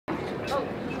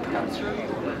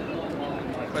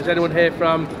Is anyone here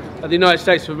from the United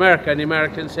States of America? Any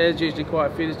Americans here? There's usually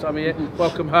quite a few this time of year.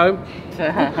 Welcome home.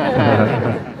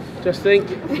 Just think,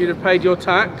 if you'd have paid your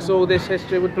tax, all this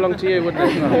history would belong to you, wouldn't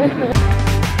it?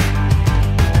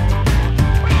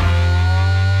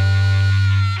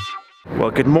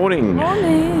 Well, good morning.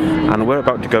 Morning. And we're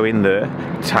about to go in the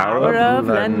Tower of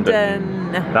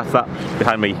London. That's that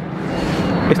behind me.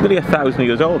 It's nearly 1,000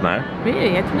 years old now.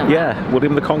 Really? I didn't know. Yeah,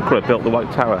 William the Conqueror built the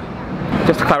White Tower.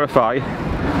 Just to clarify,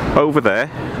 over there,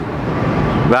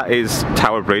 that is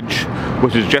Tower Bridge,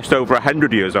 which is just over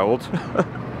 100 years old.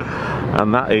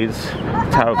 And that is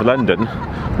Tower of London,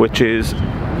 which is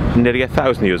nearly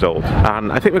 1,000 years old.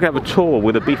 And I think we're going to have a tour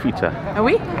with a Beefeater. Are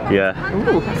we? Yeah.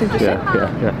 Ooh, that's interesting.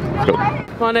 Yeah. Let's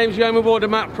go. My name's Yeoman Warder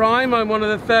Matt Prime. I'm one of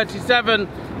the 37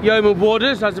 Yeoman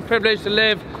Warders. I have the privilege to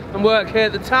live and work here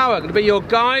at the Tower. I'm going to be your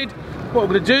guide. What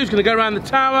we're going to do is going to go around the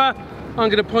Tower. I'm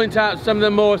going to point out some of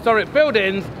the more historic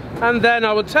buildings, and then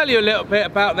I will tell you a little bit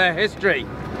about their history.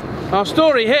 Our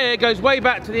story here goes way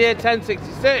back to the year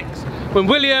 1066, when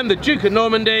William, the Duke of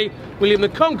Normandy, William the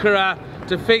Conqueror,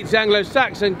 defeats the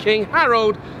Anglo-Saxon King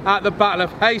Harold at the Battle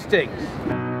of Hastings.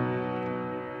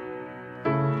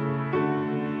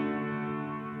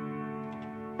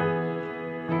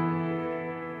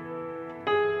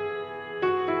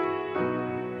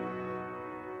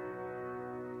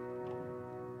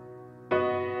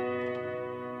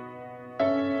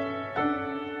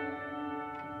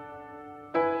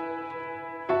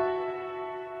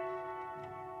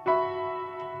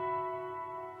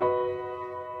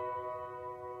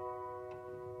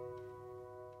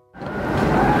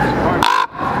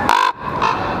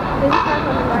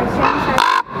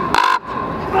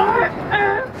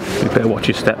 You better watch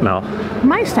your step, Mel.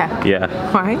 My step? Yeah.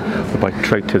 Why? We're by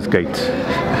Traitor's Gate.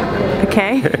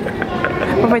 Okay.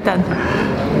 What have I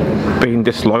done? Being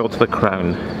disloyal to the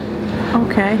crown.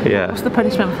 Okay. Yeah. What's the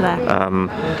punishment for that?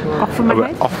 Off with my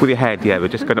head? Off with your head, yeah. We're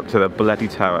just going up to the bloody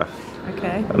tower.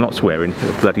 Okay. I'm not swearing,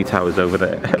 the bloody tower's over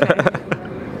there.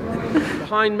 Okay.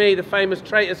 Behind me, the famous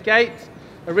Traitor's Gate,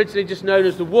 originally just known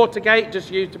as the Watergate,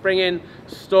 just used to bring in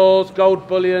stores, gold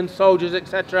bullion, soldiers,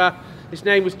 etc. Its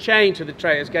name was changed to the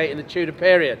Traitor's Gate in the Tudor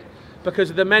period because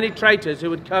of the many traitors who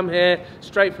would come here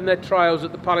straight from their trials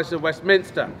at the Palace of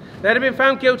Westminster. They'd have been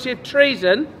found guilty of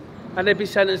treason and they'd be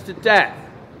sentenced to death.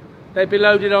 They'd be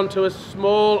loaded onto a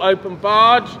small open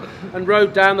barge and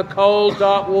rowed down the cold,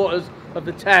 dark waters of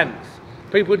the Thames.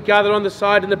 People would gather on the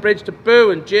side of the bridge to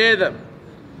boo and jeer them.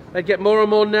 They'd get more and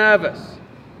more nervous.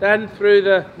 Then through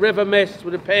the river mist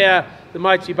would appear the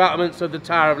mighty battlements of the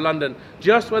Tower of London.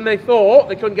 Just when they thought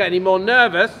they couldn't get any more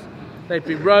nervous, they'd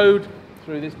be rowed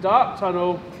through this dark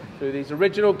tunnel, through these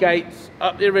original gates,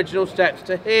 up the original steps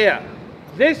to here.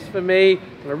 This, for me,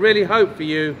 and I really hope for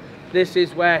you, this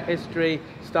is where history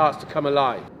starts to come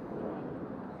alive.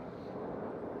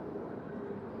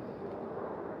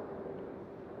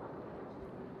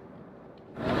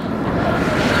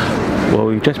 Well,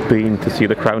 we've just been to see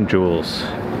the crown jewels.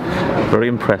 Very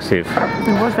impressive.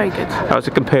 It was very good. How does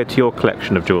it compare to your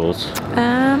collection of jewels?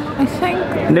 I think...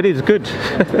 And it is good.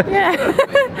 Yeah.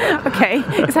 Okay.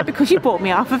 Is that because you bought me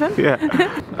half of them?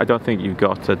 Yeah. I don't think you've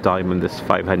got a diamond that's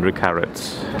 500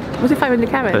 carats. Was it 500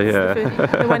 carats? Yeah.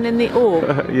 The one in the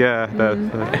orb? Yeah.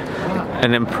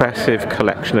 An impressive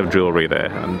collection of jewellery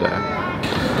there, and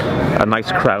a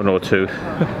nice crown or two.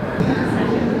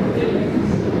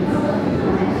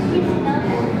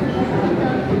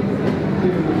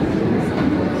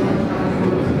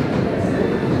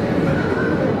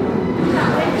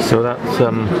 So that's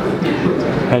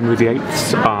Henry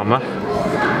VIII's armour.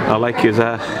 I like his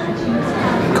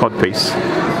codpiece.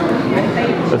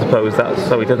 I suppose that's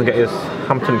so he doesn't get his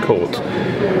Hampton Court.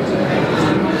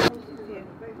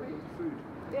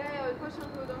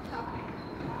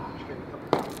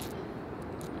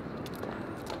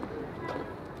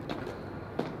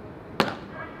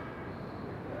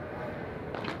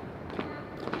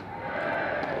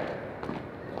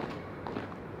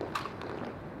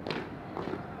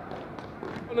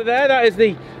 There, that is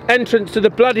the entrance to the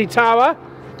bloody tower.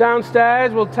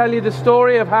 Downstairs we'll tell you the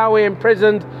story of how we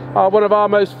imprisoned one of our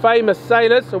most famous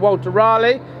sailors, Sir Walter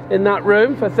Raleigh, in that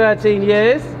room for 13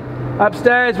 years.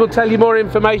 Upstairs we'll tell you more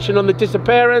information on the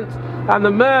disappearance and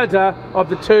the murder of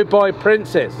the two boy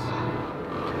princes.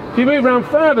 If you move around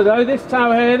further though, this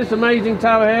tower here, this amazing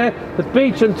tower here, the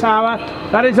Beecham Tower,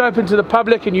 that is open to the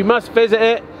public and you must visit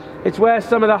it. It's where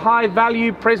some of the high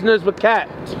value prisoners were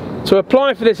kept. To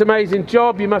apply for this amazing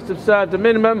job, you must have served a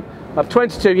minimum of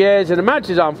 22 years in the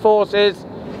Majesty's Armed Forces,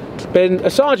 been a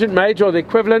Sergeant Major or the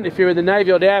equivalent if you're in the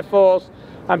Navy or the Air Force,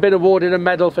 and been awarded a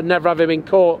medal for never having been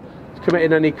caught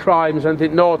committing any crimes or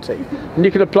anything naughty. And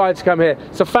you can apply to come here.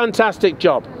 It's a fantastic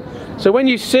job. So when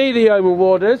you see the Yeoman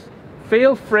Warders,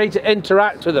 feel free to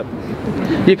interact with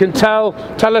them. You can tell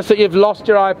us that you've lost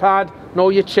your iPad and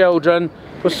all your children.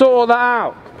 We'll sort all that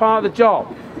out. It's part of the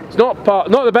job. It's not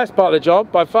the best part of the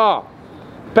job, by far.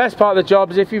 The best part of the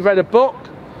job is if you've read a book,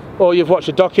 or you've watched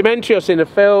a documentary or seen a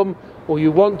film, or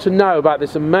you want to know about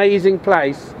this amazing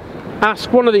place,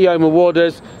 ask one of the Yeoman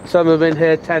Warders. Some have been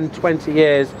here 10, 20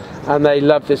 years, and they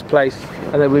love this place,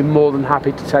 and they'll be more than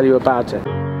happy to tell you about it.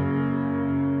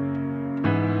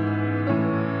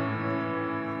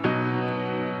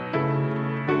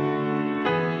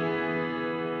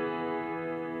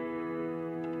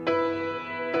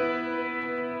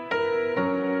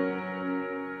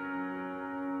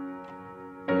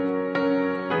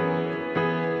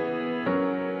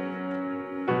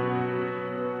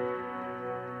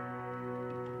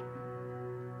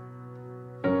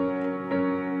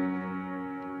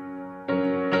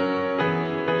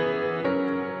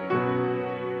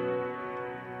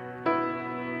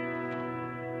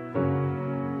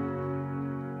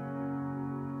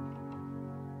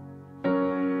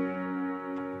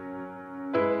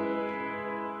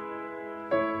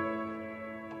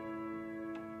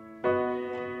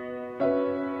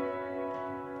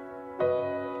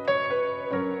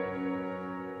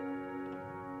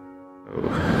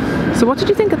 So what did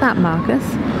you think of that, Marcus?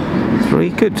 It's very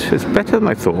good. It's better than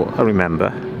I thought, I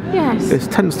remember. Yes.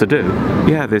 It tends to do.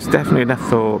 Yeah, there's definitely enough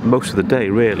for most of the day,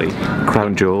 really.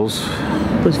 Crown jewels.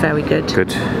 Was very good.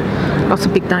 Good. Lots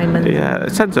of big diamonds. Yeah,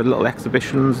 it tends to little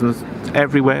exhibitions, and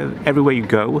everywhere you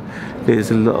go, there's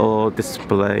a little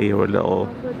display or a little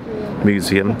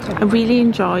museum. I really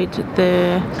enjoyed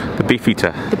the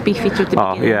Beefeater. The Beefeater at the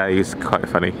beginning. Yeah, he's quite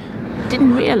funny.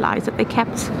 Didn't realise that they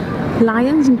kept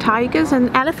lions and tigers and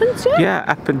elephants here? Yeah,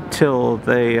 up until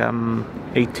the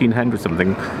 1800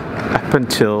 something, up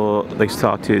until they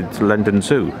started London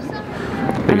Zoo.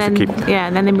 And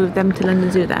then they moved them to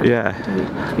London Zoo then. Yeah,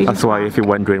 that's why if you're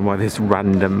wondering why there's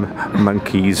random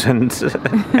monkeys and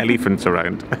elephants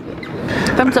around.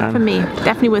 Thumbs up for me,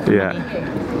 definitely worth the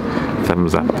money.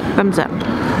 Thumbs up. Thumbs up.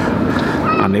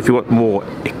 And if you want more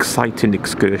exciting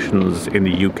excursions in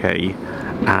the UK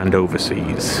and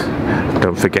overseas,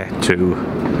 don't forget to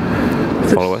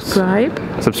follow us.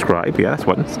 Subscribe, yeah, that's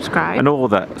one. Subscribe. And all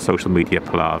that social media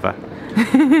palaver.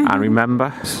 And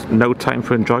remember, no time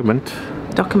for enjoyment.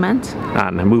 Document.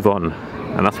 And move on.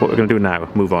 And that's what we're going to do now,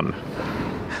 move on.